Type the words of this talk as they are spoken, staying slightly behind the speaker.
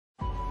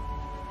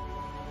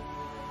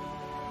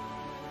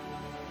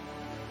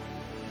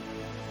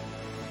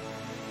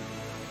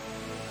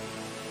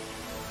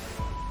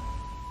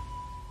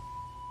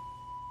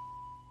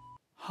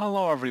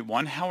Hello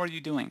everyone, how are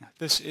you doing?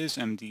 This is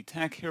MD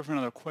Tech here for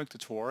another quick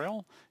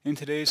tutorial. In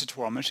today's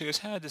tutorial, I'm going to show you guys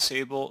how to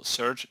disable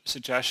search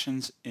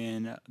suggestions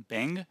in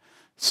Bing.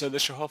 So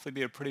this should hopefully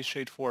be a pretty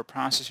straightforward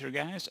process here,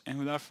 guys. And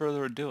without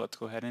further ado, let's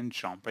go ahead and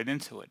jump right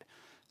into it.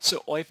 So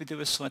all you have to do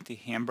is select the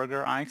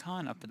hamburger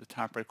icon up at the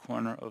top right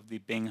corner of the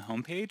Bing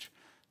homepage.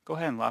 Go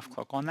ahead and left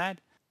click on that.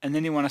 And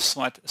then you want to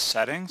select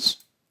Settings.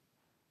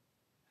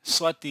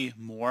 Select the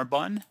More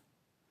button.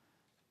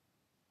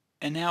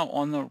 And now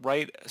on the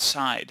right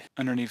side,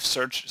 underneath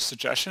Search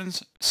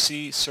Suggestions,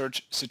 see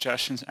Search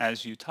Suggestions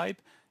as you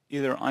type.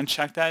 Either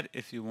uncheck that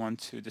if you want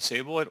to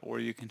disable it, or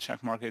you can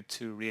check mark it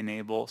to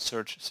re-enable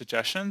Search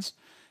Suggestions.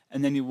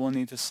 And then you will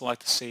need to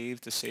select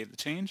Save to save the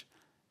change.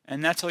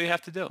 And that's all you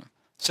have to do.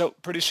 So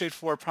pretty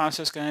straightforward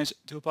process, guys.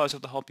 Do hope I was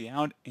able to help you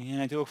out,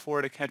 and I do look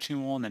forward to catching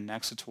you all in the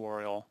next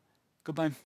tutorial. Goodbye.